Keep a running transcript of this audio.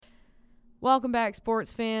Welcome back,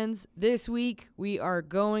 sports fans. This week, we are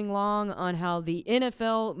going long on how the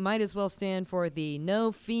NFL might as well stand for the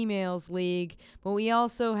No Females League, but we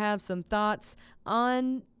also have some thoughts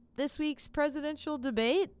on this week's presidential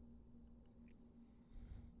debate.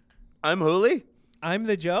 I'm Hooley. I'm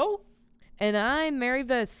the Joe. And I'm Mary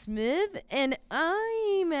Beth Smith, and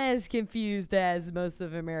I'm as confused as most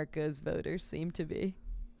of America's voters seem to be.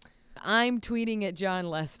 I'm tweeting at John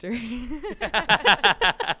Lester.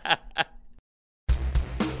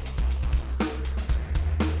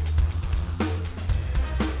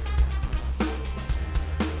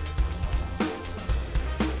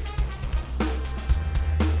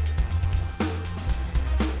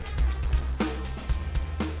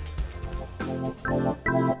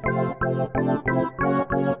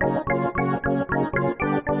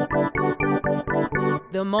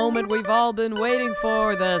 The moment we've all been waiting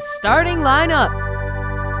for, the starting lineup.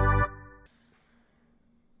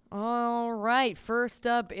 All right, first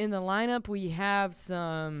up in the lineup, we have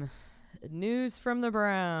some news from the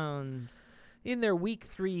Browns. In their Week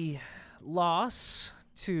 3 loss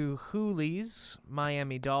to Hooley's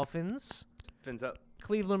Miami Dolphins, Fins up.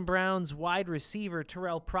 Cleveland Browns wide receiver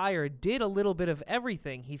Terrell Pryor did a little bit of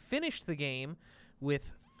everything. He finished the game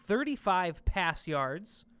with 35 pass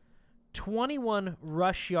yards, 21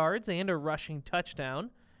 rush yards and a rushing touchdown,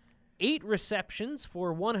 8 receptions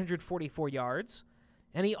for 144 yards,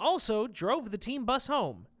 and he also drove the team bus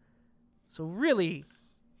home. So really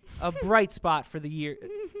a bright spot for the year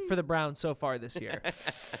for the Browns so far this year.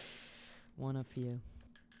 One of few.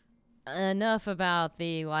 Enough about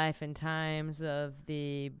the life and times of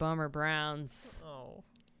the Bummer Browns. Oh.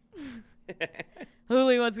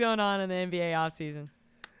 Hooley, what's going on in the NBA offseason?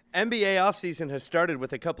 NBA offseason has started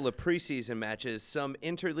with a couple of preseason matches, some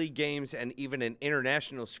interleague games, and even an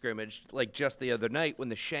international scrimmage, like just the other night when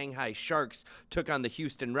the Shanghai Sharks took on the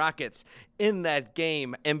Houston Rockets. In that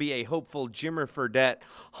game, NBA hopeful Jimmer Fredette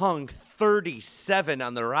hung 37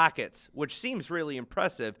 on the Rockets, which seems really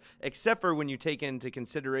impressive, except for when you take into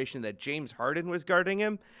consideration that James Harden was guarding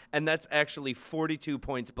him, and that's actually 42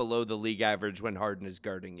 points below the league average when Harden is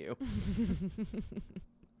guarding you.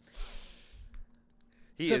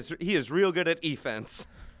 He is real good at defense.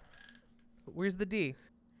 Where's the D?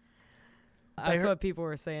 That's what people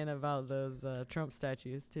were saying about those Trump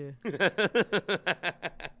statues, too.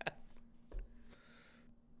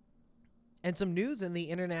 And some news in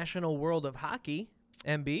the international world of hockey.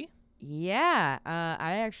 MB? Yeah,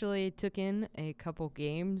 I actually took in a couple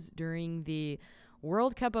games during the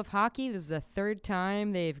World Cup of Hockey. This is the third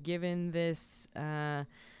time they've given this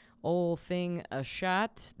whole thing a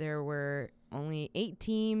shot. There were only 8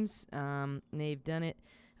 teams. They've done it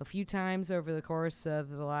a few times over the course of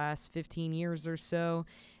the last 15 years or so.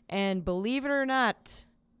 And believe it or not,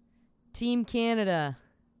 Team Canada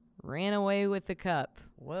ran away with the cup.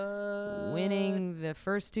 What? Winning the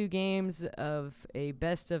first 2 games of a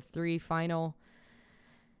best-of-3 final.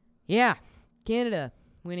 Yeah, Canada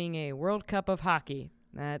winning a World Cup of Hockey.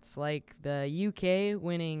 That's like the UK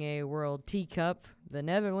winning a World Tea Cup, the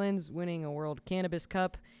Netherlands winning a World Cannabis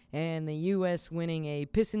Cup, and the U.S. winning a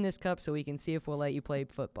Piss in This Cup so we can see if we'll let you play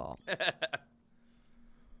football.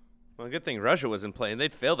 Well, good thing Russia wasn't playing.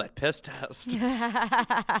 They'd fail that piss test.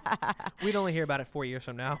 We'd only hear about it 4 years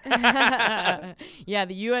from now. Yeah,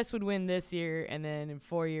 the U.S. would win this year, and then in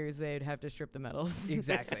 4 years they'd have to strip the medals.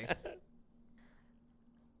 Exactly.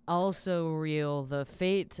 Also real, the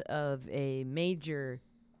fate of a major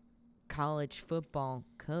college football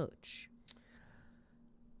coach.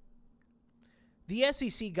 The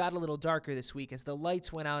SEC got a little darker this week as the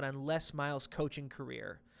lights went out on Les Miles' coaching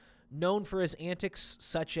career. Known for his antics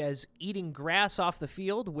such as eating grass off the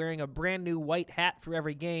field, wearing a brand new white hat for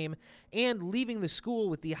every game, and leaving the school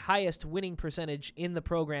with the highest winning percentage in the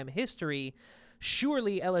program history,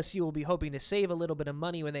 surely LSU will be hoping to save a little bit of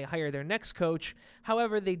money when they hire their next coach.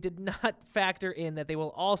 However, they did not factor in that they will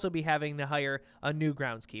also be having to hire a new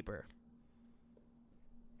groundskeeper.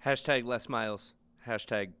 Hashtag Les Miles.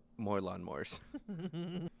 Hashtag more lawnmowers.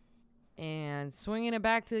 And swinging it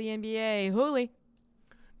back to the NBA, Hooley.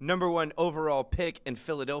 Number 1 overall pick in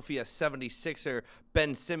Philadelphia 76er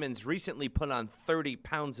Ben Simmons recently put on 30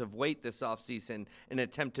 pounds of weight this offseason in an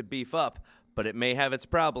attempt to beef up, but it may have its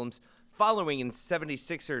problems. Following in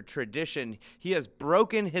 76er tradition, he has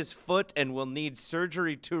broken his foot and will need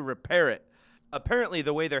surgery to repair it. Apparently,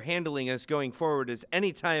 the way they're handling this going forward is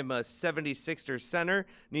anytime a 76er center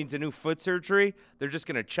needs a new foot surgery, they're just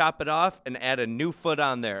going to chop it off and add a new foot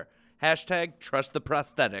on there. Hashtag trust the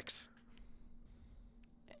prosthetics.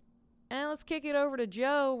 And let's kick it over to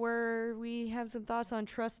Joe, where we have some thoughts on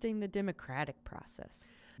trusting the democratic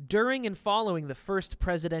process. During and following the first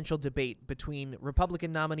presidential debate between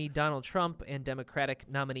Republican nominee Donald Trump and Democratic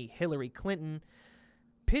nominee Hillary Clinton,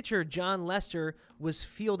 pitcher Jon Lester was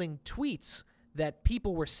fielding tweets that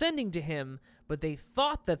people were sending to him, but they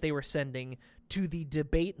thought that they were sending to the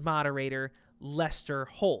debate moderator, Lester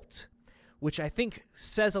Holt, which I think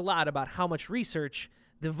says a lot about how much research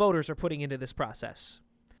the voters are putting into this process.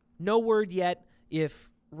 No word yet if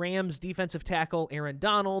Rams defensive tackle Aaron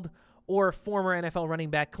Donald or former NFL running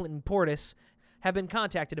back Clinton Portis have been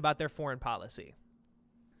contacted about their foreign policy.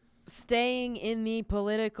 Staying in the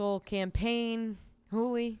political campaign,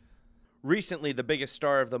 Hooli. Recently, the biggest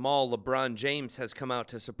star of them all, LeBron James, has come out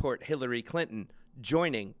to support Hillary Clinton,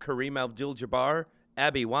 joining Kareem Abdul-Jabbar,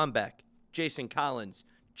 Abby Wambach, Jason Collins,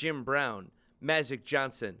 Jim Brown, Magic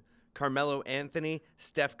Johnson, Carmelo Anthony,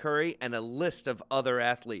 Steph Curry, and a list of other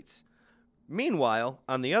athletes. Meanwhile,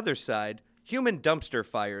 on the other side, human dumpster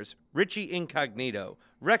fires, Richie Incognito,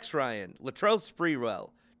 Rex Ryan, Latrell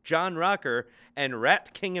Sprewell, John Rocker, and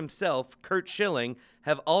Rat King himself, Curt Schilling,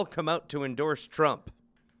 have all come out to endorse Trump.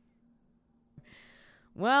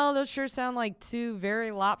 Well, those sure sound like two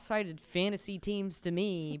very lopsided fantasy teams to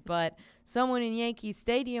me, but someone in Yankee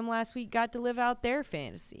Stadium last week got to live out their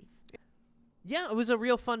fantasy. Yeah, it was a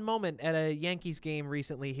real fun moment at a Yankees game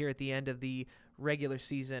recently here at the end of the regular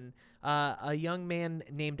season. A young man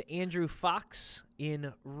named Andrew Fox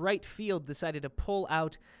in right field decided to pull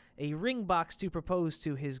out a ring box to propose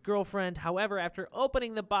to his girlfriend. However, after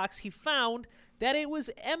opening the box, he found that it was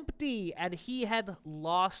empty and he had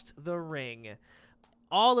lost the ring.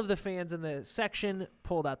 All of the fans in the section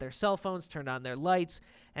pulled out their cell phones, turned on their lights,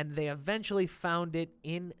 and they eventually found it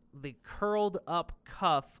in the curled up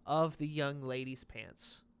cuff of the young lady's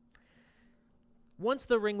pants. Once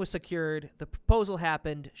the ring was secured, the proposal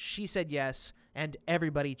happened, she said yes, and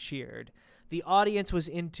everybody cheered. The audience was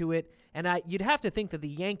into it, and you'd have to think that the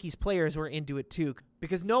Yankees players were into it too,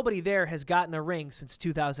 because nobody there has gotten a ring since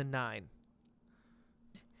 2009.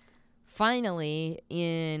 Finally,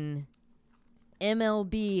 in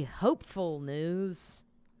MLB hopeful news,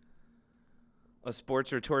 A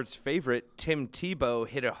Sports Retort's favorite, Tim Tebow,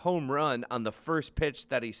 hit a home run on the first pitch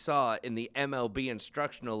that he saw in the MLB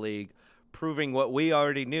Instructional League, proving what we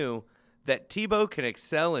already knew, that Tebow can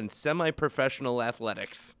excel in semi-professional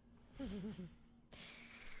athletics.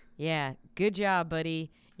 Yeah, good job,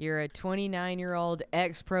 buddy. You're a 29-year-old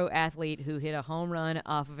ex-pro athlete who hit a home run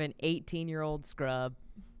off of an 18-year-old scrub.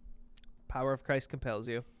 Power of Christ compels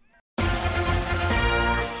you.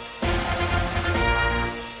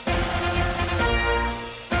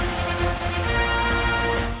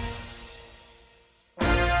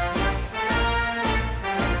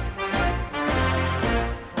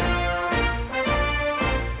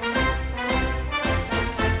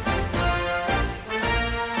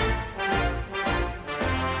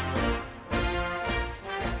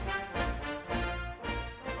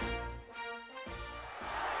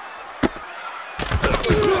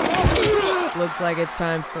 Looks like it's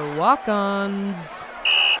time for walk-ons.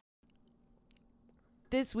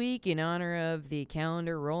 This week, in honor of the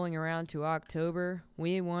calendar rolling around to October,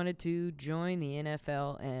 we wanted to join the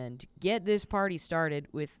NFL and get this party started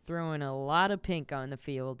with throwing a lot of pink on the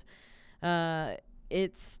field.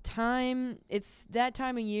 It's that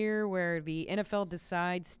time of year where the NFL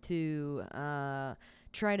decides to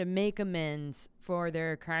try to make amends for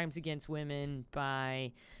their crimes against women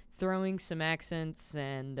by throwing some accents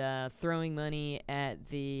and throwing money at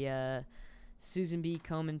the Susan B.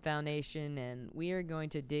 Komen Foundation, and we are going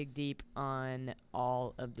to dig deep on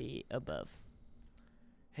all of the above.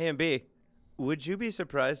 Hey, MB, would you be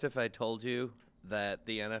surprised if I told you that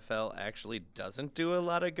the NFL actually doesn't do a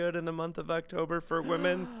lot of good in the month of October for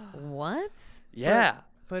women? What? Yeah.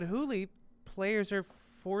 But Hooli, players are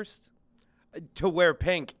forced To wear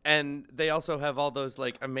pink, and they also have all those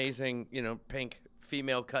like amazing, pink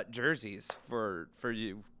female cut jerseys for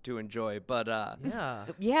you to enjoy. But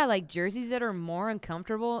Yeah, like jerseys that are more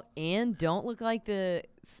uncomfortable and don't look like the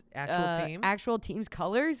actual team's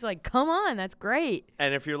colors. Like, come on, that's great.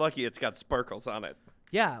 and if you're lucky, it's got sparkles on it.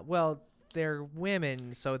 Yeah, well, they're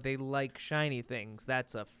women, so they like shiny things.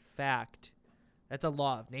 That's a fact. That's a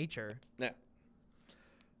law of nature. Yeah.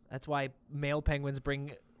 That's why male penguins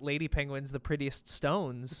bring lady penguins the prettiest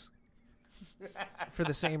stones for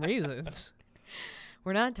the same reasons.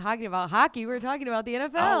 We're not talking about hockey. We're talking about the NFL.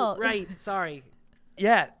 Oh, right. Sorry.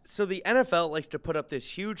 Yeah, so the NFL likes to put up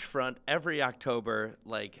this huge front every October,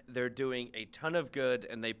 like they're doing a ton of good,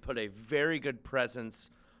 and they put a very good presence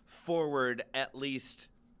forward, at least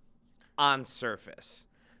on surface.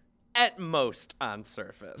 At most on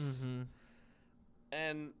surface. Mm-hmm.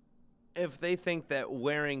 And if they think that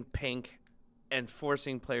wearing pink and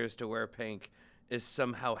forcing players to wear pink is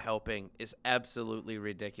somehow helping is absolutely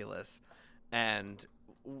ridiculous. And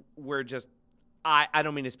we're just, I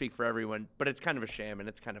don't mean to speak for everyone, but it's kind of a sham and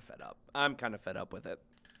it's kind of fed up. I'm kind of fed up with it.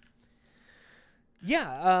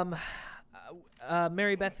 Yeah.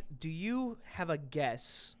 Mary Beth, do you have a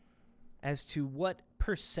guess as to what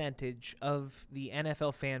percentage of the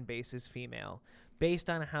NFL fan base is female, based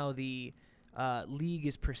on how the league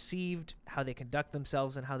is perceived, how they conduct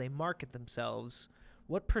themselves, and how they market themselves?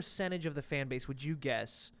 What percentage of the fan base would you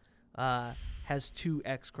guess has two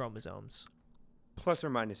X chromosomes? Plus or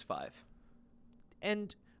minus 5.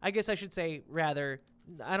 And I guess I should say, rather,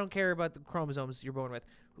 I don't care about the chromosomes you're born with.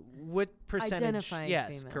 What percentage? Identifying yes,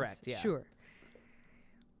 females. correct. Yeah. Sure.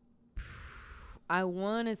 I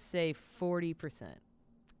want to say 40%.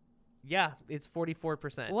 Yeah, it's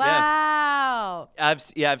 44%. Wow.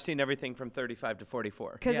 I've seen everything from 35 to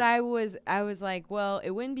 44. Because Yeah. I was like, well,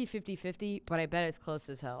 it wouldn't be 50-50, but I bet it's close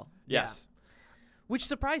as hell. Yes. Which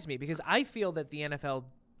surprised me because I feel that the NFL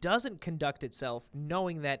doesn't conduct itself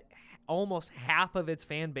knowing that almost half of its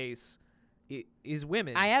fan base is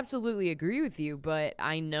women. I absolutely agree with you, but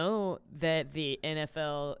I know that the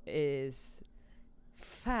NFL is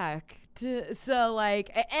fact. So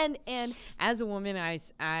like, and as a woman,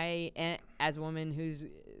 as a woman who's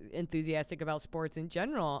enthusiastic about sports in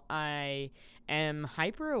general, I am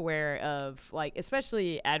hyper aware of, like,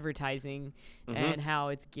 especially advertising and how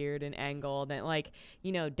it's geared and angled, and like,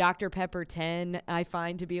 you know, Dr. Pepper 10 I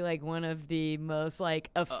find to be like one of the most like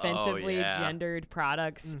offensively gendered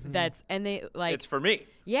products. That's, and they like, It's for me.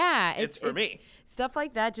 yeah, It's for me. Stuff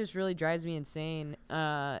like that just really drives me insane,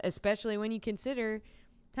 especially when you consider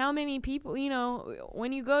how many people, you know,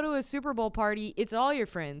 when you go to a Super Bowl party, it's all your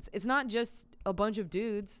friends. It's not just a bunch of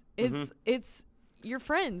dudes. It's your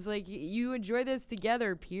friends. Like, you enjoy this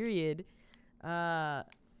together, period.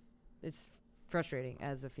 It's frustrating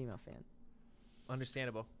as a female fan.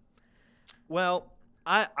 Understandable. Well,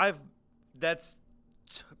 and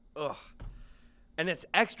it's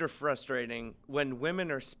extra frustrating when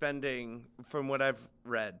women are spending, from what I've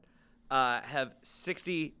read, have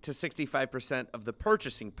 60 to 65% of the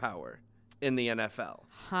purchasing power in the NFL.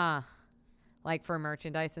 Huh. Like for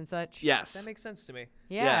merchandise and such? Yes. That makes sense to me.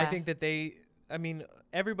 Yeah. I think that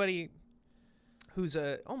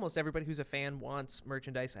almost everybody who's a fan wants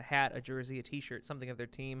merchandise, a hat, a jersey, a t-shirt, something of their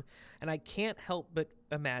team. And I can't help but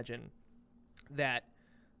imagine that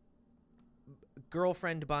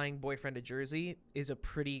girlfriend buying boyfriend a jersey is a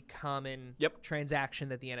pretty common transaction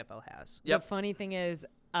that the NFL has. The funny thing is,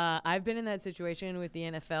 I've been in that situation with the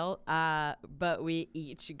NFL, but we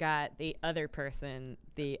each got the other person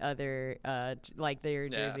like their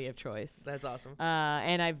jersey of choice. That's awesome.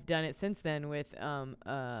 And I've done it since then with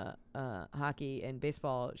hockey and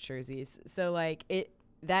baseball jerseys. So like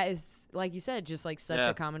that is, like you said, just like such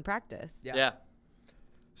a common practice. Yeah.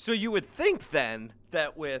 So you would think then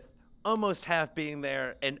that with almost half being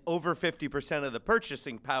there and over 50% of the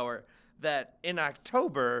purchasing power, that in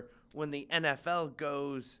October, when the NFL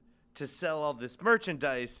goes to sell all this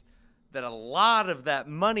merchandise, that a lot of that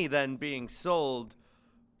money then being sold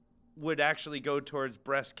would actually go towards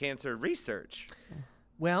breast cancer research.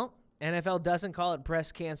 Well, NFL doesn't call it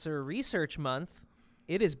Breast Cancer Research Month.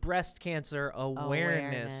 It is Breast Cancer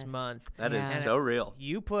Awareness Month. That is so real.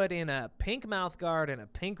 You put in a pink mouth guard and a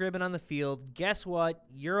pink ribbon on the field. Guess what?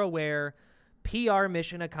 You're aware. PR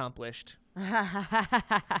mission accomplished.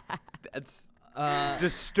 That's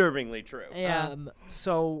disturbingly true. Yeah.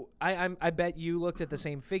 So I bet you looked at the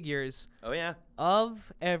same figures. Oh, yeah.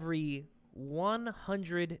 Of every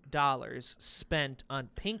 $100 spent on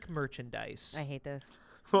pink merchandise. I hate this.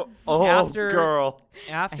 Girl. After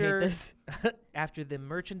I hate this. after the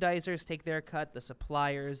merchandisers take their cut, the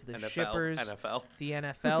suppliers, the shippers, NFL. the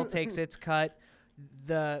NFL takes its cut.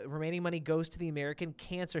 The remaining money goes to the American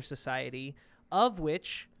Cancer Society, of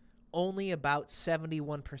which only about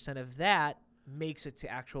 71% of that makes it to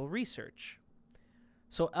actual research.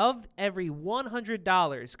 So of every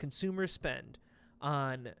 $100 consumers spend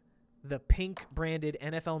on the pink branded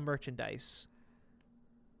NFL merchandise,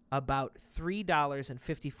 about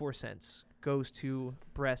 $3.54 goes to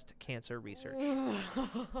breast cancer research.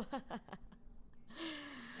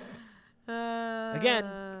 Again,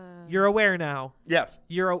 you're aware now. Yes.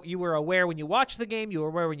 You were aware when you watched the game. You were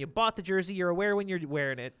aware when you bought the jersey. You're aware when you're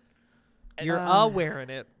wearing it. You're wearing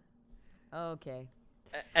it. Okay.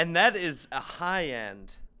 And that is a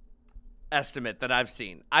high-end estimate that I've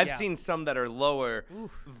seen. I've seen some that are lower.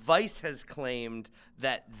 Oof. Vice has claimed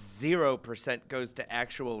that 0% goes to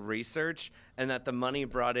actual research and that the money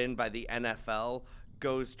brought in by the NFL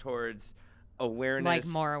goes towards awareness, Like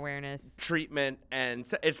more awareness. treatment, and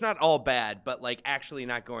so it's not all bad, but like actually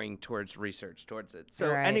not going towards research towards it.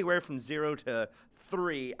 So Right. anywhere from 0 to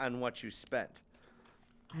 3 on what you spent.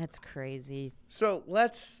 That's crazy. So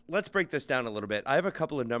let's break this down a little bit. I have a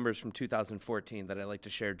couple of numbers from 2014 that I like to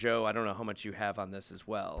share. Joe, I don't know how much you have on this as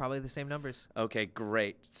well. Probably the same numbers. Okay,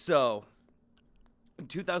 great. So in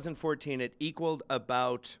 2014, it equaled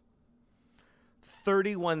about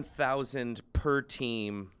 31,000 per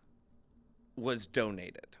team was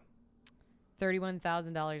donated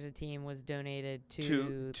 $31,000 a team was donated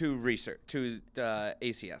to research to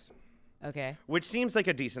ACS. Okay. Which seems like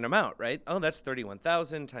a decent amount, right? Oh, that's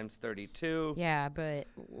 31,000 times 32. Yeah, but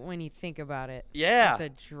when you think about it, Yeah. it's a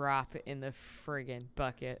drop in the friggin'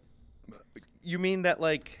 bucket. You mean that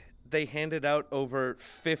like they handed out over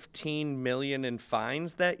 15 million in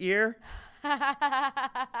fines that year?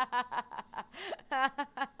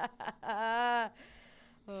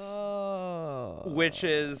 Oh. Which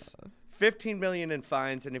is 15 million in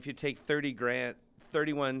fines, and if you take 31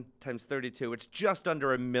 times 32, it's just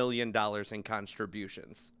under $1 million in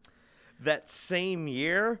contributions. That same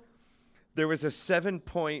year, there was a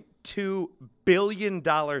 $7.2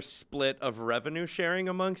 billion split of revenue sharing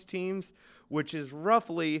amongst teams, which is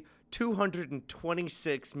roughly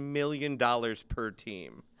 $226 million per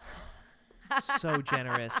team. So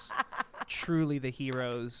generous. Truly the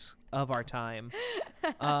heroes of our time.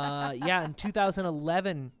 Yeah, in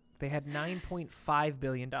 2011, they had $9.5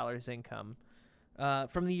 billion income.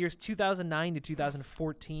 From the years 2009 to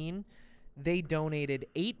 2014, they donated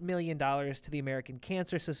 $8 million to the American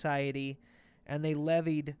Cancer Society, and they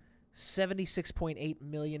levied $76.8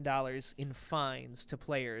 million in fines to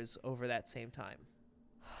players over that same time.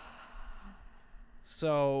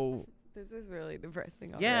 So, This is really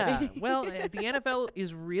depressing already. yeah, well, the NFL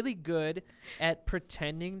is really good at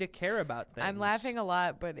pretending to care about things. I'm laughing a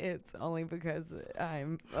lot, but it's only because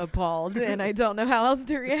I'm appalled and I don't know how else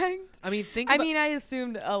to react. I mean, I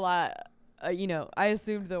assumed a lot. I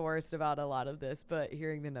assumed the worst about a lot of this, but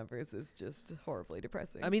hearing the numbers is just horribly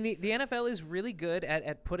depressing. I mean, the NFL is really good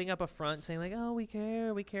at putting up a front saying like, oh, we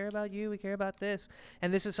care about you, we care about this.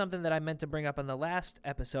 And this is something that I meant to bring up on the last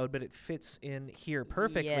episode, but it fits in here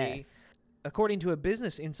perfectly. Yes. According to a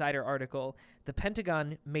Business Insider article, the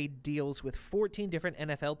Pentagon made deals with 14 different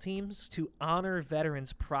NFL teams to honor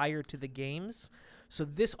veterans prior to the games. So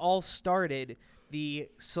this all started the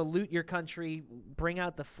salute your country, bring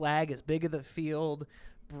out the flag as big as the field,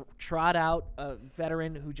 trot out a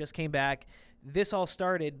veteran who just came back. This all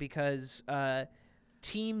started because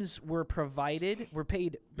teams were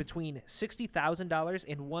paid between $60,000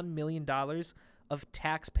 and $1 million of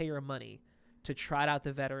taxpayer money to trot out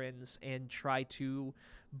the veterans and try to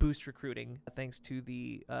boost recruiting, thanks to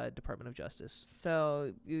the Department of Justice.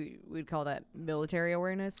 So we'd call that military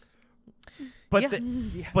awareness. But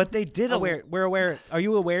Yeah. but they did We're aware. Are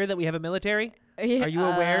you aware that we have a military? Are you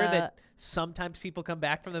aware Uh, that sometimes people come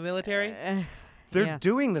back from the military? They're Yeah.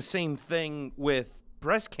 doing the same thing with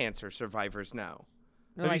breast cancer survivors now.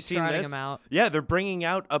 They're Have you like seen trotting this? them out. Yeah, they're bringing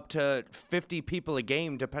out up to 50 people a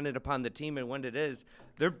game, depending upon the team and when it is.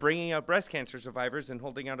 They're bringing out breast cancer survivors and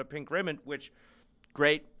holding out a pink ribbon, which,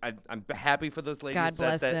 great. I'm happy for those ladies. God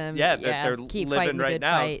bless them. Yeah, Yeah, that they're keep living fighting the right good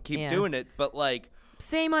now. fight. Keep Yeah. doing it. But, like,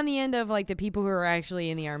 Same on the end of like the people who are actually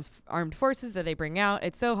in the armed forces that they bring out.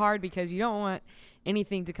 It's so hard because you don't want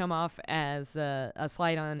anything to come off as a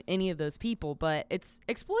slight on any of those people, but it's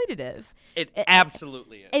exploitative. it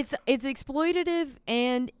absolutely is. It's exploitative,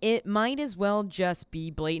 and it might as well just be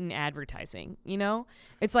blatant advertising.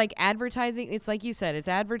 It's like advertising. It's like you said, it's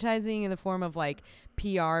advertising in the form of like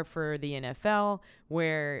PR for the NFL,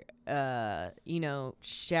 where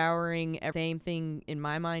showering. Same thing in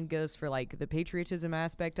my mind goes for like the patriotism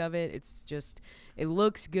aspect of it. It's just it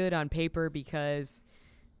looks good on paper because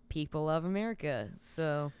people love America.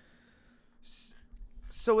 So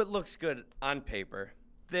So it looks good on paper.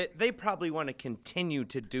 They probably want to continue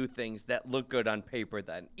to do things that look good on paper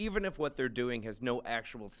then, even if what they're doing has no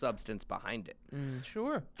actual substance behind it.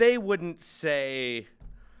 Sure. They wouldn't say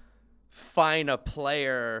fine a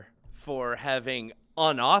player for having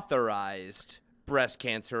unauthorized breast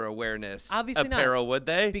cancer awareness Obviously not. apparel, would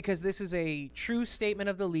they? Because this is a true statement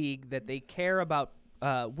of the league that they care about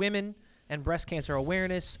women and breast cancer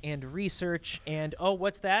awareness and research. And,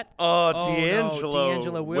 what's that? Oh, no,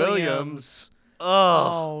 D'Angelo Williams. Oh,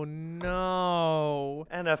 Oh, no.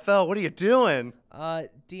 NFL, what are you doing?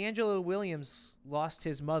 D'Angelo Williams lost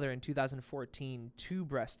his mother in 2014 to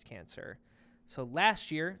breast cancer. So last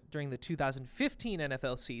year, during the 2015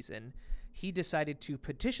 NFL season, he decided to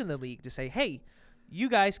petition the league to say, hey, you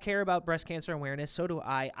guys care about breast cancer awareness, so do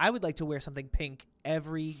I. I would like to wear something pink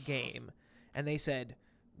every game. And they said,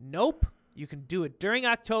 nope, you can do it during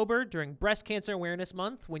October, during Breast Cancer Awareness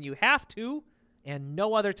Month, when you have to, and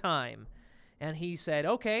no other time. And he said,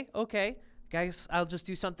 okay, guys, I'll just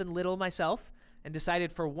do something little myself, and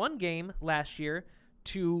decided for one game last year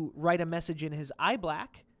to write a message in his eye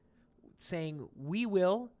black saying, we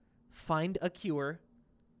will find a cure,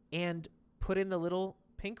 and put in the little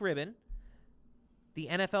pink ribbon. The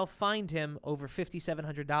NFL fined him over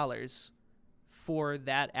 $5,700 for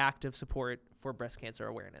that act of support for breast cancer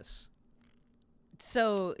awareness.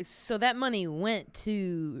 So that money went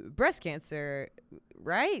to breast cancer,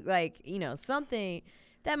 right? Like, something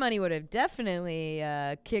that money would have definitely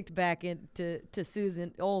kicked back into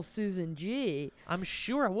Susan G. I'm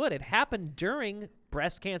sure it would. It happened during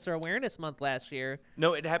Breast Cancer Awareness Month last year.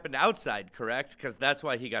 No, it happened outside, correct? Because that's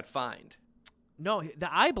why he got fined. No, the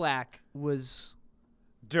eye black was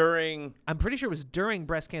during. I'm pretty sure it was during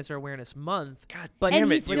Breast Cancer Awareness Month. God but damn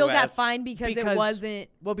and it, he still got US. fined because it wasn't.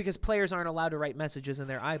 Well, because players aren't allowed to write messages in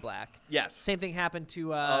their eye black. Yes. Same thing happened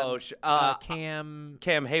to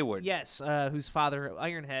Cam Hayward. Yes, whose father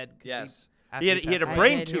Ironhead. Yes. After He had a I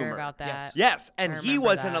brain did hear tumor. about that. Yes, I and he remember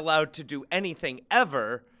wasn't that. allowed to do anything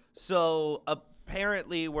ever. So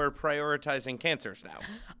apparently, we're prioritizing cancers now.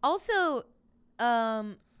 Also,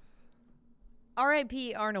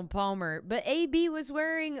 R.I.P. Arnold Palmer, but AB was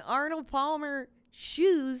wearing Arnold Palmer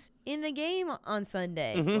shoes in the game on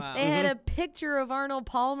Sunday. Mm-hmm. Wow. They had a picture of Arnold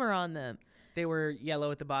Palmer on them. They were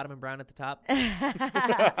yellow at the bottom and brown at the top.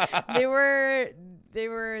 They were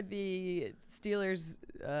the Steelers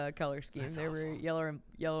color scheme. That's they were awful.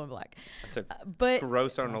 yellow and black. That's a But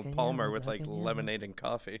gross Arnold Black and Palmer yellow, with black like and yellow. lemonade and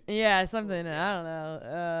coffee. yeah, something I don't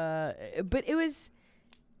know. But it was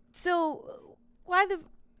so why the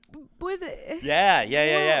with it?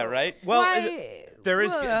 Yeah. Right. Well, why, there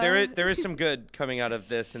is some good coming out of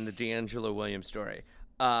this in the D'Angelo Williams story.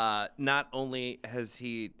 Not only has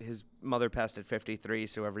his mother passed at 53,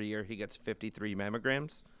 so every year he gets 53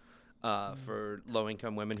 mammograms for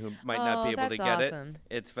low-income women who might not be able to that's get awesome.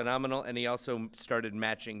 it. It's phenomenal, and he also started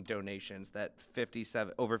matching donations. That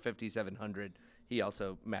over 5,700, he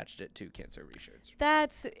also matched it to cancer research.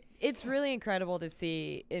 It's really incredible to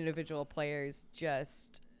see individual players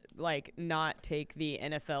just like not take the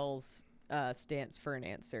NFL's stance for an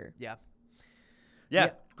answer. Yeah. Yeah.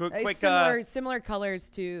 Quick, similar colors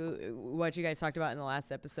to what you guys talked about in the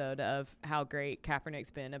last episode of how great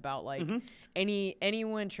Kaepernick's been about like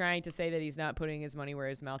anyone trying to say that he's not putting his money where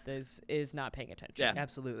his mouth is not paying attention. Yeah.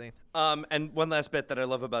 Absolutely. And one last bit that I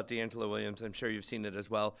love about D'Angelo Williams, I'm sure you've seen it as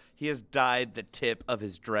well. He has dyed the tip of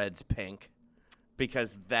his dreads pink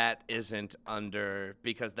because that's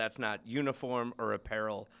not uniform or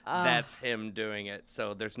apparel. That's him doing it.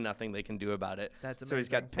 So there's nothing they can do about it. That's so he's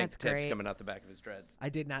got amazing. pink That's tips great. coming out the back of his dreads. I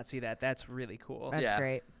did not see that. That's really cool. That's Yeah.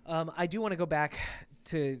 great. I do want to go back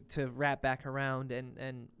to wrap back around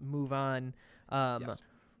and move on. Yes.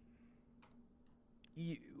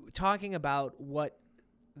 Talking about what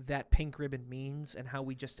that pink ribbon means and how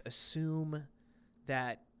we just assume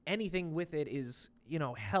that anything with it is,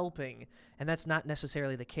 helping, and that's not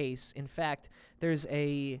necessarily the case. In fact, there's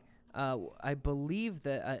I believe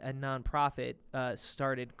that a nonprofit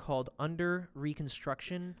started called Under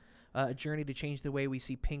Reconstruction, a journey to change the way we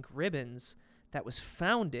see pink ribbons, that was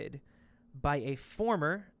founded by a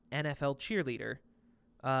former NFL cheerleader,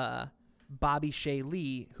 Bobby Shea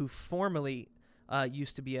Lee, who formerly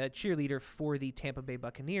used to be a cheerleader for the Tampa Bay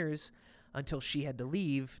Buccaneers until she had to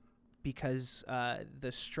leave because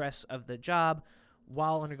the stress of the job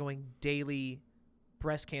while undergoing daily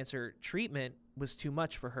breast cancer treatment was too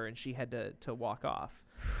much for her, and she had to walk off.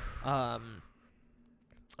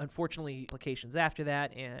 Unfortunately, applications after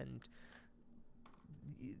that, and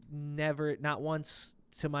not once,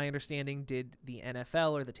 to my understanding, did the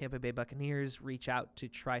NFL or the Tampa Bay Buccaneers reach out to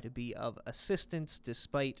try to be of assistance,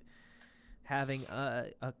 despite having a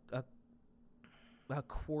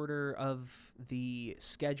quarter of the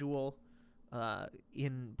schedule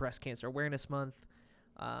in Breast Cancer Awareness Month.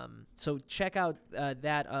 So check out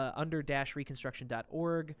that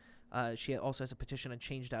under-reconstruction.org. She also has a petition on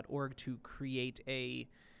change.org to create a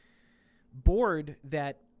board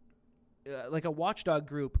that, like a watchdog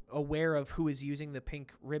group, aware of who is using the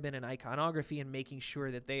pink ribbon and iconography and making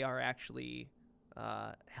sure that they are actually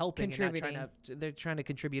helping. Contributing. And they're trying to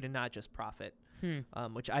contribute and not just profit,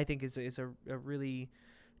 which I think is a really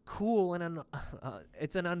cool and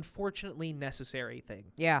it's an unfortunately necessary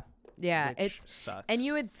thing. Yeah. Which It's sucks. and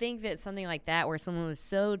you would think that something like that, where someone was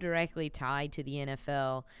so directly tied to the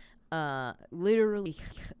NFL, literally,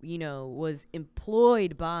 was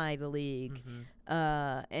employed by the league,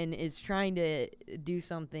 and is trying to do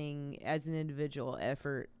something as an individual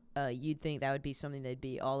effort you'd think that would be something they'd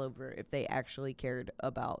be all over if they actually cared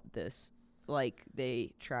about this. Like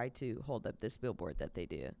they try to hold up this billboard that they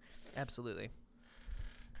do. Absolutely.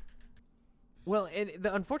 Well, and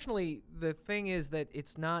unfortunately, the thing is that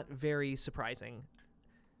it's not very surprising.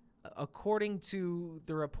 According to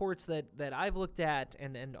the reports that I've looked at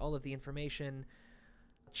and all of the information,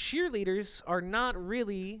 cheerleaders are not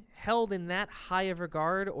really held in that high of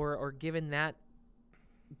regard or given that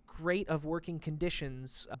great of working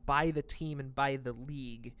conditions by the team and by the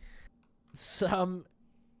league. So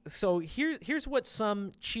here's what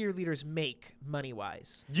some cheerleaders make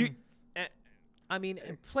money-wise. I mean,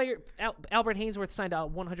 Albert Hainsworth signed a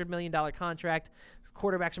 $100 million contract.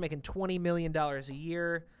 Quarterbacks are making $20 million a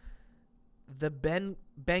year. The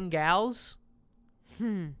Bengals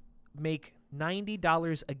make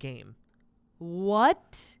 $90 a game.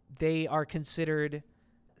 What? They are considered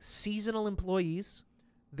seasonal employees,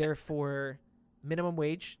 therefore minimum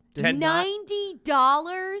wage.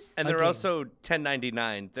 $90? And they're also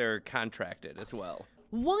 1099. They're contracted as well.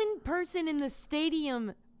 One person in the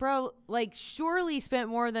stadium, bro, like surely spent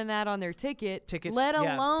more than that on their ticket, let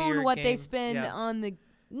alone beer, what game, they spend on the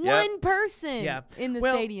Yep. one person in the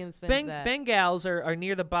well, stadium spends that. Bengals are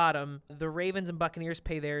near the bottom. The Ravens and Buccaneers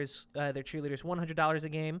pay their cheerleaders $100 a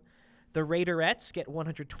game. The Raiderettes get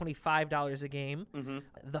 $125 a game. Mm-hmm.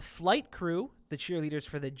 The flight crew, the cheerleaders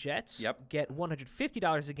for the Jets, get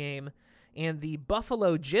 $150 a game. And the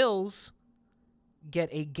Buffalo Jills get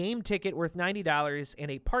a game ticket worth $90 and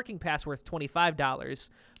a parking pass worth $25,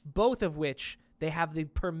 both of which they have the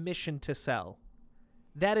permission to sell.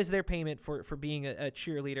 That is their payment for being a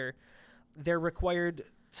cheerleader.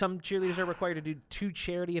 Some cheerleaders are required to do 2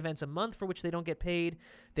 charity events a month for which they don't get paid.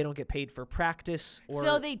 They don't get paid for practice.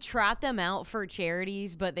 So they trot them out for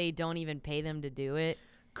charities, but they don't even pay them to do it?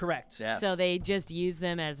 Correct. Yes. So they just use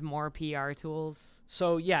them as more PR tools?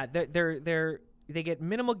 So, yeah, they get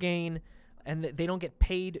minimal gain, and they don't get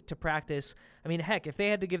paid to practice. I mean, heck, if they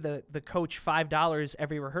had to give the coach $5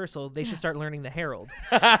 every rehearsal, they should start learning the Herald.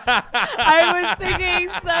 I was thinking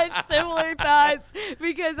such similar thoughts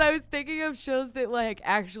because I was thinking of shows that like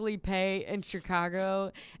actually pay in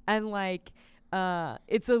Chicago, and like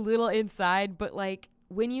it's a little inside, but like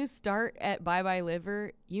when you start at Bye Bye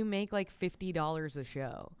Liver, you make like $50 a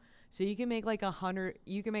show. So you can make like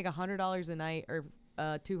 $100 a night or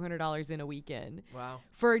 $200 in a weekend. Wow.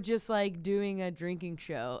 For just like doing a drinking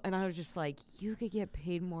show. And I was just like, you could get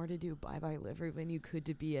paid more to do Bye Bye Liver than you could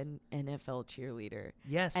to be an NFL cheerleader.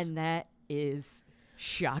 Yes. And that is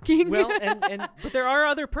shocking. Well, but there are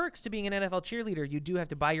other perks to being an NFL cheerleader. You do have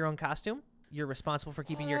to buy your own costume. You're responsible for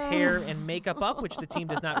keeping your hair and makeup up, which the team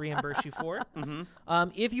does not reimburse you for. Mm-hmm.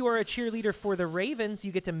 If you are a cheerleader for the Ravens,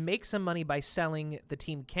 you get to make some money by selling the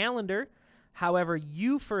team calendar. However,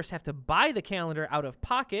 you first have to buy the calendar out of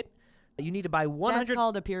pocket. You need to buy 100. That's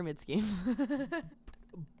called a pyramid scheme.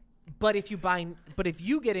 But if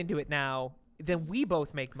you get into it now, then we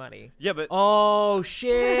both make money. Yeah, but Oh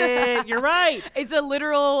shit! You're right. It's a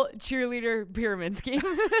literal cheerleader pyramid scheme.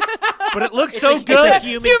 but it looks It's so a good.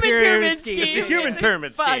 human pyramid scheme. It's a human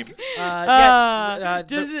pyramid scheme. You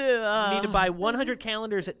need to buy 100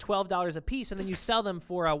 calendars at $12 a piece, and then you sell them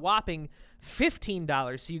for a whopping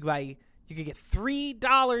 $15. So you could get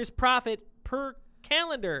 $3 profit per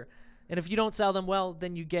calendar, and if you don't sell them well,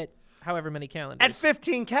 then you get however many calendars. At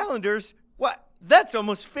 15 calendars, what? That's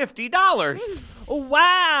almost $50. Oh,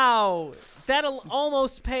 wow! That'll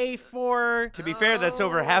almost pay for. To be fair, that's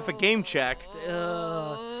over half a game check.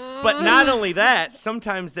 But not only that,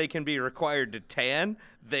 sometimes they can be required to tan.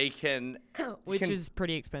 They can, which is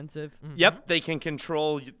pretty expensive. Yep, they can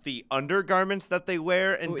control the undergarments that they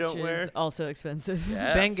wear and which don't is wear. also expensive.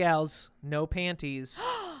 Yes. Bengals, no panties.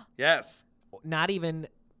 Yes. Not even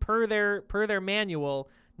per their manual.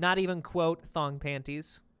 Not even quote thong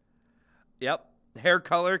panties. Yep. Hair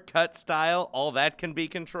color, cut style, all that can be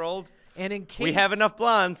controlled. And in case We have enough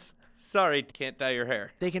blondes. Sorry, can't dye your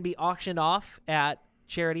hair. they can be auctioned off at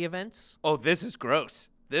charity events. Oh, this is gross.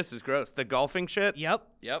 This is gross. The golfing shit? Yep.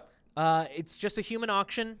 Yep. It's just a human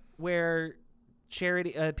auction where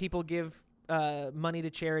charity people give money to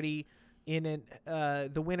charity.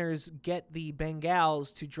 The winners get the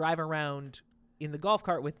Bengals to drive around in the golf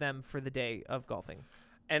cart with them for the day of golfing.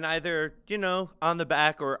 And either, on the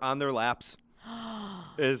back or on their laps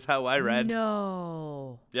is how I read.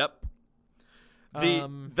 No. Yep.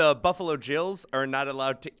 The Buffalo Jills are not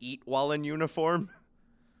allowed to eat while in uniform.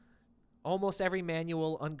 Almost every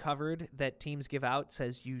manual uncovered that teams give out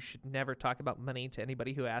says you should never talk about money to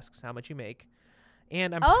anybody who asks how much you make.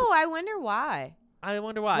 And I wonder why. I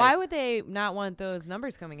wonder why. Why would they not want those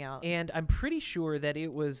numbers coming out? And I'm pretty sure that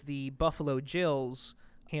it was the Buffalo Jills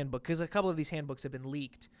handbook, because a couple of these handbooks have been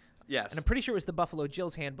leaked. Yes. And I'm pretty sure it was the Buffalo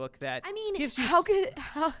Jills handbook that I mean, gives you how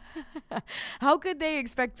could they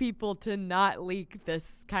expect people to not leak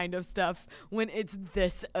this kind of stuff when it's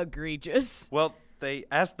this egregious? Well, they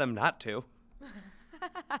asked them not to.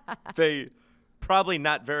 They probably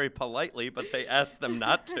not very politely, but they asked them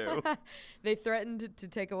not to. They threatened to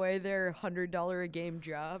take away their $100 a game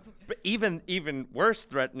job. But even worse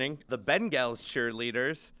threatening, the Bengals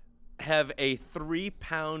cheerleaders have a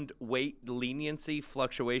 3-pound weight leniency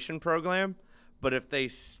fluctuation program, but if they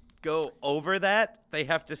go over that, they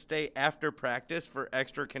have to stay after practice for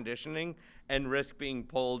extra conditioning and risk being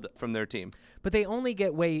pulled from their team. But they only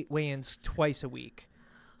get weigh-ins twice a week,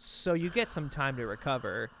 so you get some time to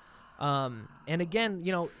recover. And again,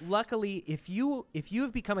 luckily, if you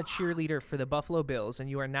have become a cheerleader for the Buffalo Bills and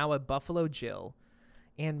you are now a Buffalo Jill,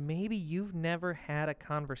 and maybe you've never had a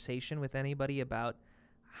conversation with anybody about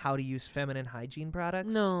how to use feminine hygiene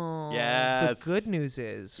products. No. Yes. The good news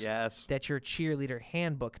is Yes. that your cheerleader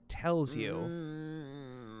handbook tells you.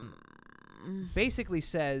 Basically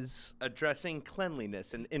says Addressing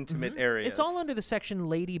cleanliness in intimate areas. it's all under the section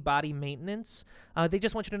lady body maintenance. They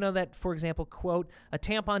just want you to know that, for example, quote, a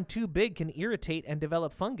tampon too big can irritate and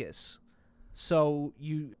develop fungus. So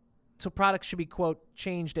products should be, quote,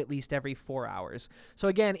 changed at least every 4 hours. So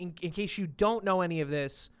again, in case you don't know any of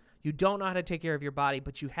this, you don't know how to take care of your body,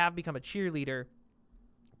 but you have become a cheerleader,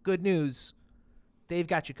 good news, they've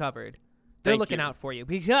got you covered. They're Thank looking you. out for you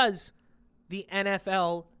because the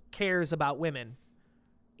NFL cares about women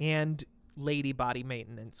and lady body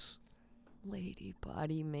maintenance. Lady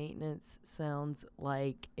body maintenance sounds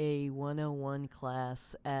like a 101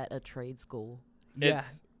 class at a trade school. Yeah,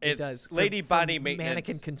 it It's does. lady For body maintenance.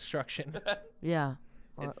 Mannequin construction. Yeah.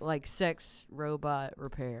 Or It's- like sex robot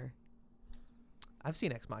repair. I've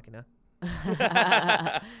seen Ex Machina.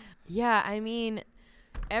 Yeah, I mean,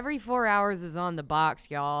 every 4 hours is on the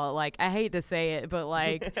box, y'all. Like, I hate to say it, but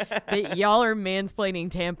like, y'all are mansplaining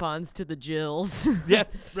tampons to the Jills. Yeah,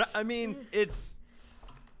 I mean, it's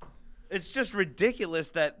just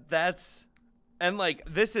ridiculous that's, and like,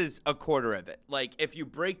 this is a quarter of it. Like, if you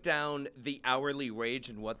break down the hourly wage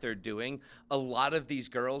and what they're doing, a lot of these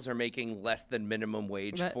girls are making less than minimum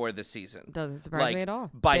wage That for the season. Doesn't surprise Like, me at all.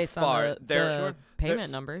 by based far, on they're- the Sure.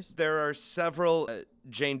 payment numbers. There are several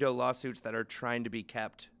Jane Doe lawsuits that are trying to be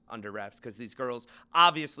kept under wraps because these girls,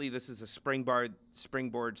 obviously, this is a springboard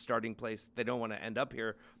starting place. They don't want to end up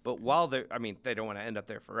here, but they don't want to end up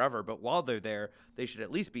there forever. But while they're there, they should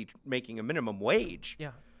at least be making a minimum wage.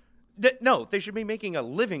 Yeah. No, they should be making a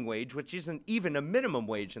living wage, which isn't even a minimum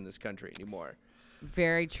wage in this country anymore.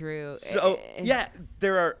 Very true. So, yeah,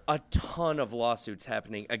 there are a ton of lawsuits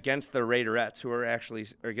happening against the Raiderettes, or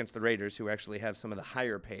against the Raiders, who actually have some of the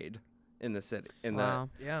higher paid in the city. Wow.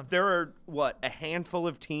 Yeah. There are, a handful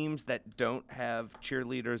of teams that don't have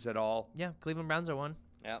cheerleaders at all. Yeah. Cleveland Browns are one.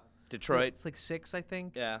 Yeah. Detroit. It's like 6, I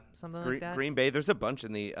think. Yeah. Something like that. Green Bay. There's a bunch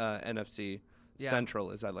in the NFC Yeah.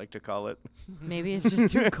 Central, as I like to call it. Maybe it's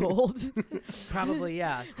just too cold. Probably,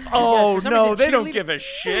 yeah. Oh, for some no, reason, they don't cheerleader- give a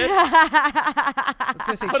shit. I was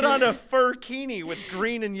going to say Put on cheerleader- a furkini with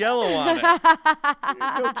green and yellow on it.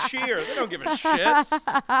 Go cheer. They don't give a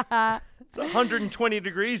shit. It's 120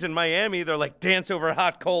 degrees in Miami. They're like, dance over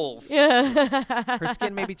hot coals. her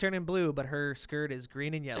skin may be turning blue, but her skirt is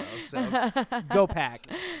green and yellow. So go Pack.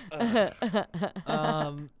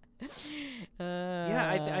 It's,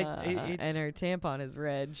 and her tampon is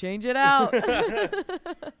red. Change it out.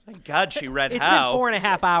 Thank God she read it's how. been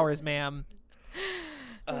 4.5 hours, ma'am.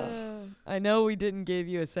 I know we didn't give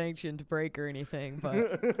you a sanctioned break or anything,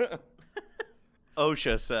 but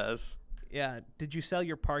OSHA says. Yeah. Did you sell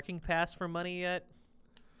your parking pass for money yet?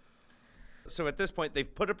 So at this point,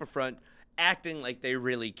 they've put up a front acting like they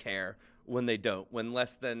really care when they don't, when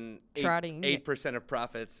less than Trotting. 8% of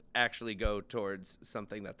profits actually go towards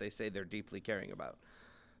something that they say they're deeply caring about.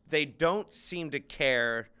 They don't seem to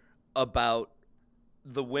care about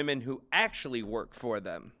the women who actually work for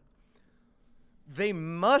them. They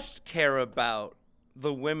must care about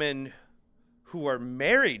the women who are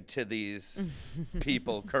married to these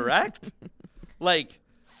people, correct? Like,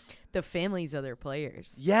 the families of their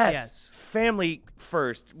players. yes. Family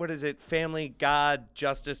first. What is it? Family, God,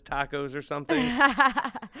 justice, tacos, or something?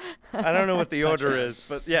 I don't know what the order is,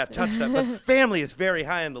 but yeah, touchdown. But family is very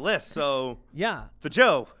high on the list. So Yeah. the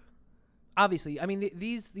Joe. Obviously. I mean,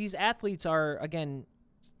 these athletes are, again,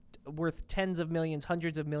 worth tens of millions,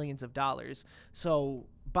 hundreds of millions of dollars. So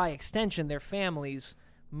by extension, their families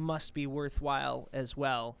must be worthwhile as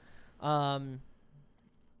well.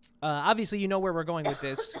 Obviously, you know where we're going with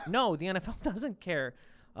this. No, the NFL doesn't care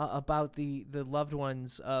about the loved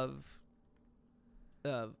ones of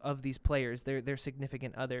of these players, their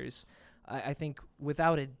significant others. I think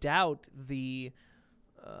without a doubt the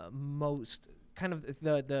most kind of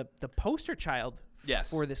the poster child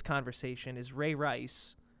Yes. for this conversation is Ray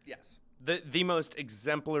Rice. Yes. The most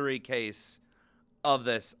exemplary case of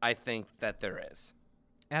this, I think, that there is.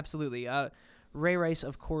 Absolutely. Ray Rice,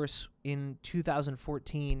 of course, in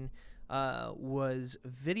 2014 was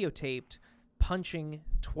videotaped punching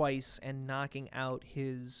twice and knocking out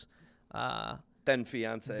his Then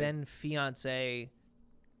fiance.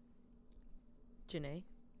 Janae.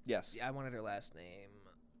 Yes. Yeah, I wanted her last name.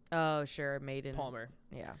 Oh, sure. Maiden. Palmer.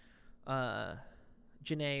 Yeah.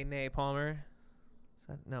 Janae Palmer. Is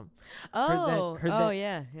that, no. Oh. her then-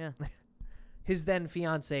 yeah. Yeah. His then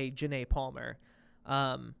fiance, Janae Palmer.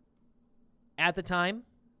 At the time,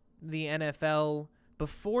 the NFL,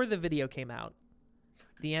 before the video came out,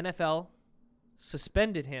 the NFL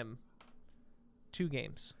suspended him 2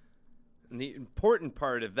 games. And the important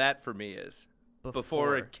part of that for me is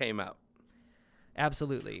before it came out.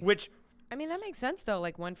 Absolutely. Which, I mean, that makes sense though.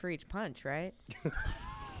 Like one for each punch, right?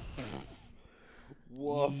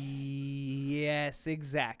 whoa. Yes,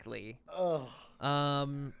 exactly. Oh.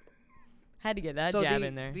 Had to get that So jab the,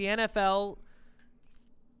 in there. The NFL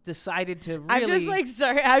decided to really. I'm just like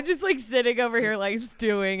sorry. I'm just like sitting over here like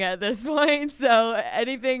stewing at this point. So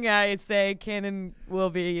anything I say can and will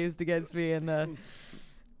be used against me in the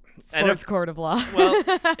sports court of law. Well,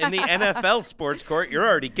 in the NFL sports court, you're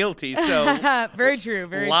already guilty. So very true.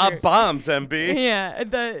 Very lob true. bombs, MB. Yeah,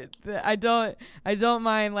 I don't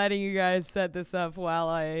mind letting you guys set this up while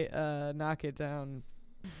I knock it down.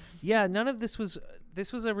 Yeah, none of this was.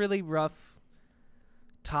 This was a really rough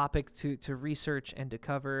topic to research and to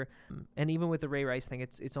cover, and even with the Ray Rice thing,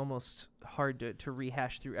 it's almost hard to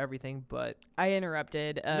rehash through everything. But I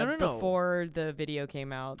interrupted. No. Before the video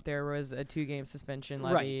came out, there was a 2-game suspension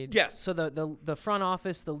Right. levied. Yes. So the front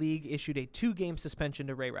office, the league issued a 2-game suspension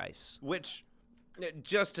to Ray Rice. Which,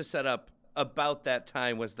 just to set up, about that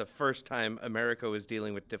time was the first time America was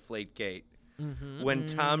dealing with Deflategate. Mm-hmm. When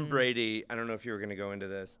Tom Brady, I don't know if you were going to go into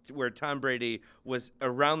this, where Tom Brady was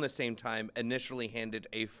around the same time initially handed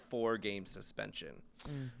a 4-game suspension.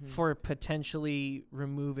 For potentially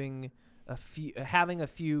removing having a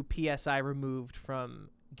few PSI removed from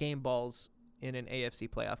game balls in an AFC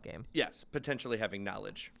playoff game. Yes, potentially having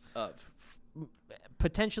knowledge of.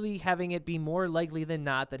 Potentially having it be more likely than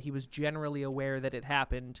not that he was generally aware that it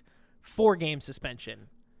happened. 4-game suspension.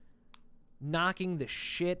 Knocking the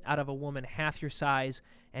shit out of a woman half your size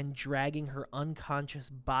and dragging her unconscious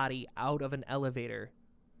body out of an elevator.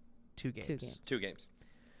 2 games. 2 games. 2 games.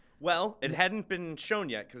 Well, it hadn't been shown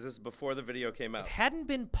yet because this is before the video came out. It hadn't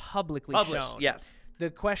been publicly Published, shown. yes. The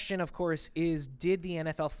question, of course, is did the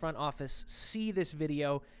NFL front office see this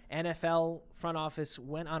video? NFL front office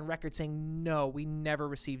went on record saying, no, we never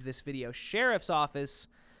received this video. Sheriff's office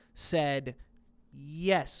said,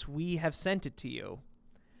 yes, we have sent it to you.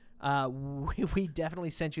 We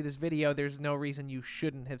definitely sent you this video. There's no reason you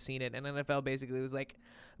shouldn't have seen it. And NFL basically was like,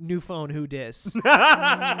 new phone, who dis? But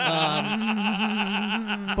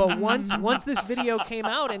once this video came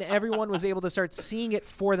out and everyone was able to start seeing it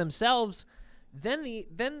for themselves, then the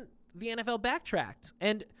NFL backtracked.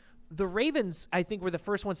 And the Ravens, I think, were the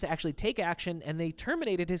first ones to actually take action, and they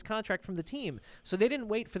terminated his contract from the team. So they didn't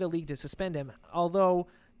wait for the league to suspend him. Although,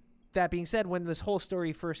 that being said, when this whole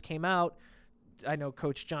story first came out, I know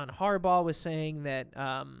Coach John Harbaugh was saying that,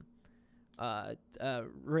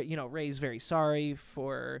 Ray's very sorry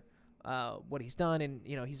for what he's done, and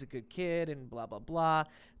he's a good kid, and blah blah blah.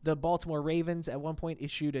 The Baltimore Ravens at one point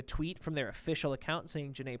issued a tweet from their official account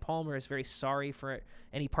saying Janae Palmer is very sorry for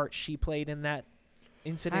any part she played in that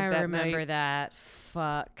incident. I that remember night. that.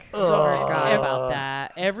 Fuck. So Forgot about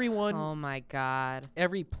that. Everyone, Oh my god.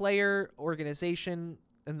 every player, organization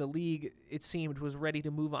in the league, it seemed, was ready to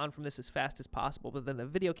move on from this as fast as possible. But then the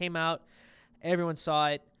video came out. Everyone saw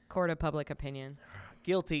it. Court of public opinion.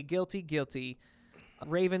 Guilty.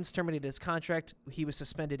 Ravens terminated his contract. He was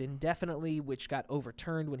suspended indefinitely, which got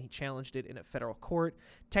overturned when he challenged it in a federal court.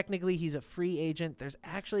 Technically, he's a free agent. There's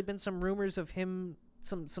actually been some rumors of him,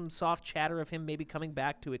 some soft chatter of him maybe coming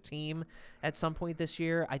back to a team at some point this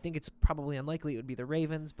year. I think it's probably unlikely it would be the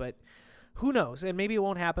Ravens, but who knows? And maybe it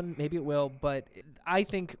won't happen. Maybe it will. But I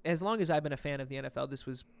think as long as I've been a fan of the NFL, this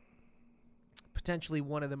was potentially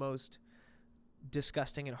one of the most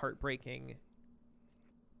disgusting and heartbreaking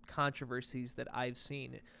controversies that I've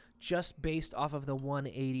seen, just based off of the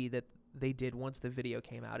 180 that they did once the video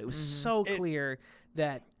came out. It was so clear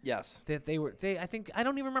that Yes. that they I think I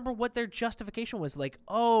don't even remember what their justification was. Like,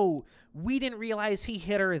 oh, we didn't realize he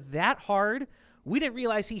hit her that hard. We didn't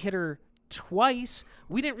realize he hit her twice.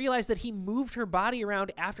 We didn't realize that he moved her body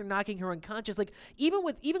around after knocking her unconscious. Like,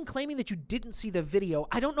 even claiming that you didn't see the video,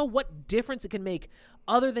 I don't know what difference it can make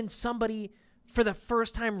other than somebody for the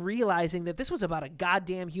first time realizing that this was about a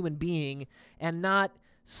goddamn human being and not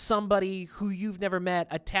somebody who you've never met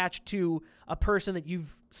attached to a person that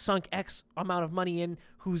you've sunk X amount of money in,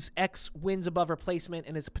 whose X wins above replacement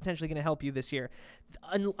and is potentially going to help you this year.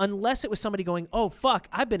 Unless it was somebody going, oh, fuck,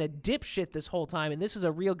 I've been a dipshit this whole time, and this is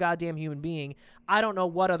a real goddamn human being. I don't know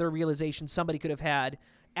what other realization somebody could have had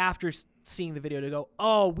after seeing the video to go,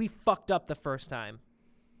 oh, we fucked up the first time.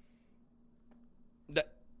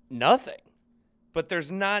 Nothing. But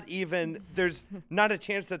there's not a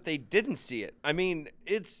chance that they didn't see it. I mean,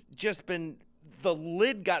 it's just been, the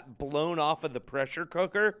lid got blown off of the pressure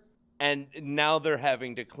cooker, and now they're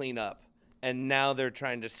having to clean up. And now they're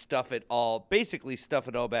trying to basically stuff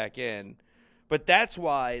it all back in. But that's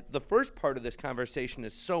why the first part of this conversation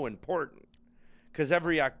is so important. Because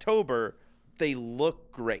every October, they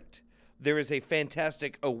look great. There is a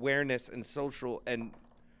fantastic awareness and social and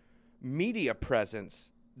media presence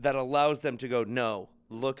that allows them to go, no,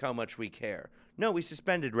 look how much we care. No, we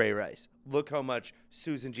suspended Ray Rice. Look how much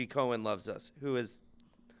Susan G. Komen loves us, who is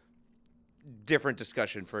different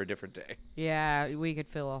discussion for a different day. Yeah, we could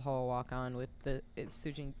fill a whole walk-on with the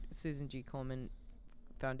Susan G. Komen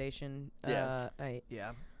Foundation. Yeah. I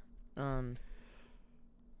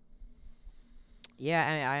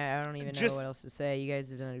don't even know what else to say. You guys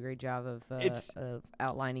have done a great job of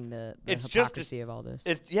outlining the hypocrisy of all this.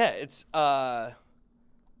 It's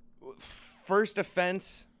first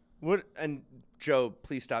offense. And Joe,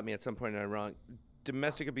 please stop me at some point if I'm wrong.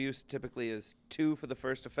 Domestic abuse typically is 2 for the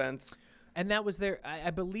first offense. And that was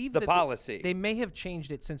I believe the policy. They may have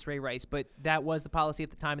changed it since Ray Rice, but that was the policy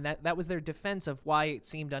at the time, and that was their defense of why it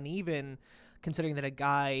seemed uneven, considering that a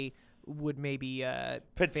guy would maybe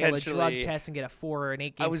fail a drug test and get a 4 or an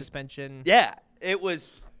 8-game suspension. Yeah, it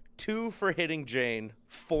was 2 for hitting Jane,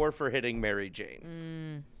 4 for hitting Mary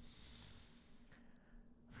Jane.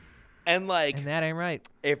 And that ain't right.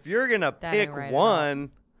 If you're gonna pick one,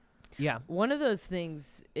 yeah, one of those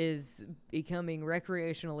things is becoming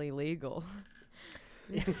recreationally legal.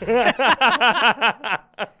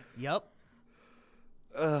 Yep.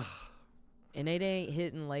 And it ain't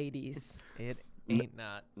hitting ladies. It ain't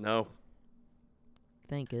not. No.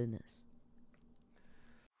 Thank goodness.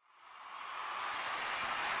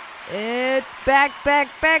 It's back.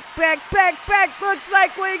 Looks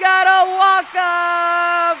like we got a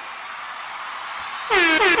walk-off.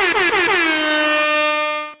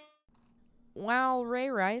 While Ray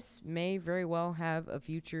Rice may very well have a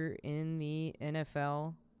future in the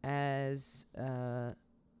NFL as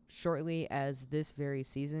shortly as this very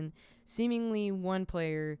season, seemingly one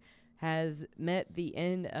player has met the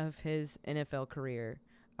end of his NFL career.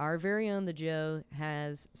 Our very own The Joe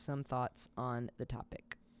has some thoughts on the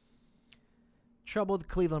topic. Troubled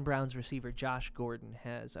Cleveland Browns receiver Josh Gordon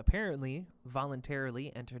has apparently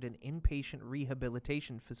voluntarily entered an inpatient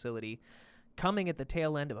rehabilitation facility, coming at the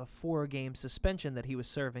tail end of a 4-game suspension that he was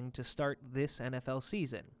serving to start this NFL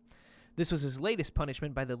season. This was his latest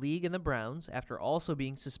punishment by the league and the Browns, after also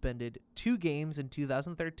being suspended 2 games in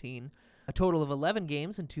 2013, a total of 11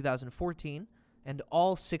 games in 2014, and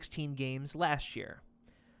all 16 games last year.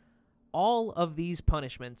 All of these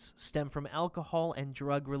punishments stem from alcohol and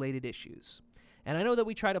drug-related issues. And I know that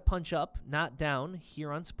we try to punch up, not down,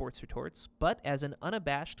 here on Sports Retorts, but as an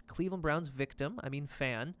unabashed Cleveland Browns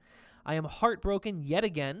fan, I am heartbroken yet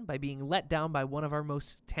again by being let down by one of our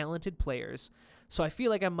most talented players, so I feel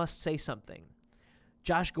like I must say something.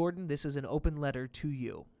 Josh Gordon, this is an open letter to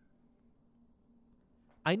you.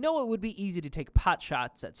 I know it would be easy to take pot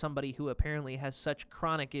shots at somebody who apparently has such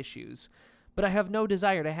chronic issues, but I have no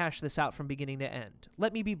desire to hash this out from beginning to end.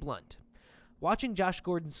 Let me be blunt. Watching Josh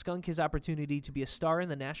Gordon skunk his opportunity to be a star in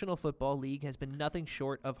the National Football League has been nothing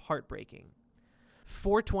short of heartbreaking.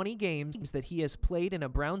 420 games that he has played in a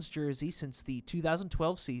Browns jersey since the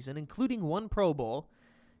 2012 season, including 1 Pro Bowl,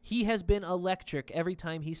 he has been electric every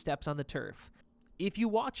time he steps on the turf. If you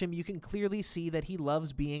watch him, you can clearly see that he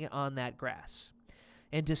loves being on that grass.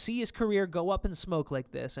 And to see his career go up in smoke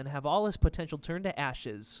like this and have all his potential turn to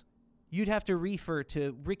ashes, you'd have to refer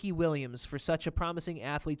to Ricky Williams for such a promising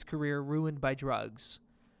athlete's career ruined by drugs.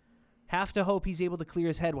 Have to hope he's able to clear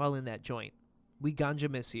his head while in that joint. We ganja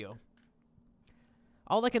miss you.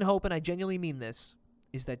 All I can hope, and I genuinely mean this,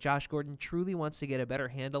 is that Josh Gordon truly wants to get a better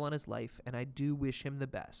handle on his life, and I do wish him the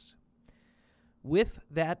best. With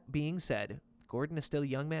that being said, Gordon is still a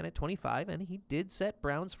young man at 25, and he did set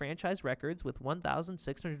Browns franchise records with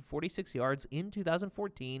 1,646 yards in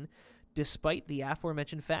 2014, despite the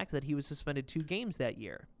aforementioned fact that he was suspended 2 games that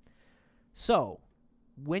year. So,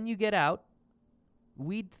 when you get out,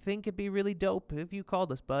 we'd think it'd be really dope if you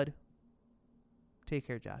called us, bud. Take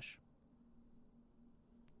care, Josh.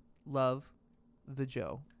 Love, the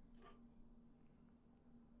Joe.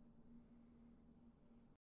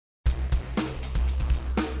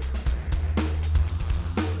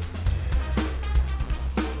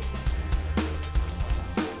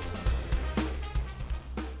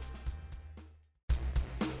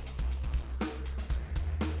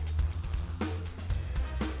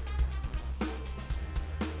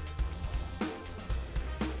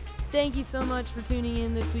 Thank you so much for tuning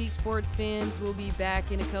in this week, sports fans. We'll be back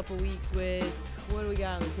in a couple weeks with, what do we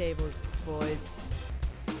got on the table, boys?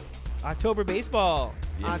 October baseball.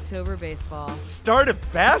 Yeah. October baseball. Start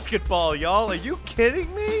of basketball, y'all. Are you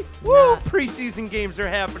kidding me? Woo! Not- Preseason games are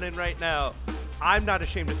happening right now. I'm not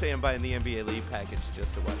ashamed to say I'm buying the NBA League package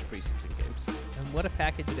just to watch preseason games. And what a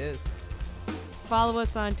package it is. Follow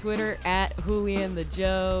us on Twitter at Julian the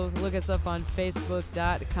Joe. Look us up on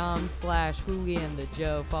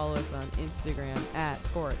Facebook.com/JulianTheJoe. Follow us on Instagram at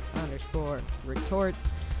sports_retorts.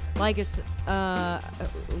 Like us,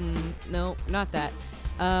 no, not that.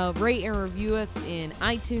 Rate and review us in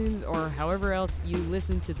iTunes or however else you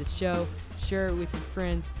listen to the show. Share it with your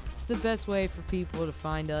friends. It's the best way for people to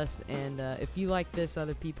find us. And if you like this,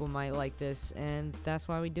 other people might like this. And that's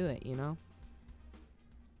why we do it, you know?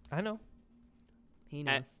 I know. He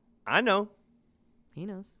knows. I know. He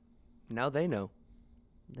knows. Now they know.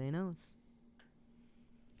 They knows.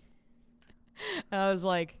 I was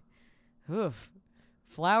like, oof,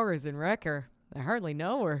 Flowers and Wrecker. I hardly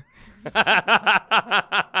know her. Like,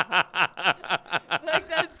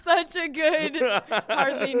 that's such a good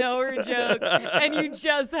hardly know her joke. And you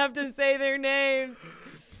just have to say their names.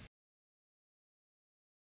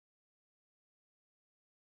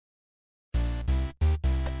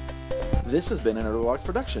 This has been a Nerdalogs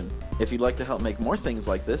production. If you'd like to help make more things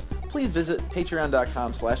like this, please visit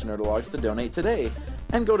patreon.com/nerdalogs to donate today.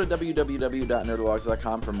 And go to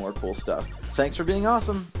www.nerdalogs.com for more cool stuff. Thanks for being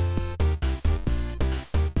awesome.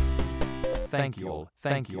 Thank you all.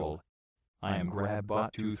 I am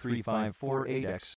GrabBot23548X.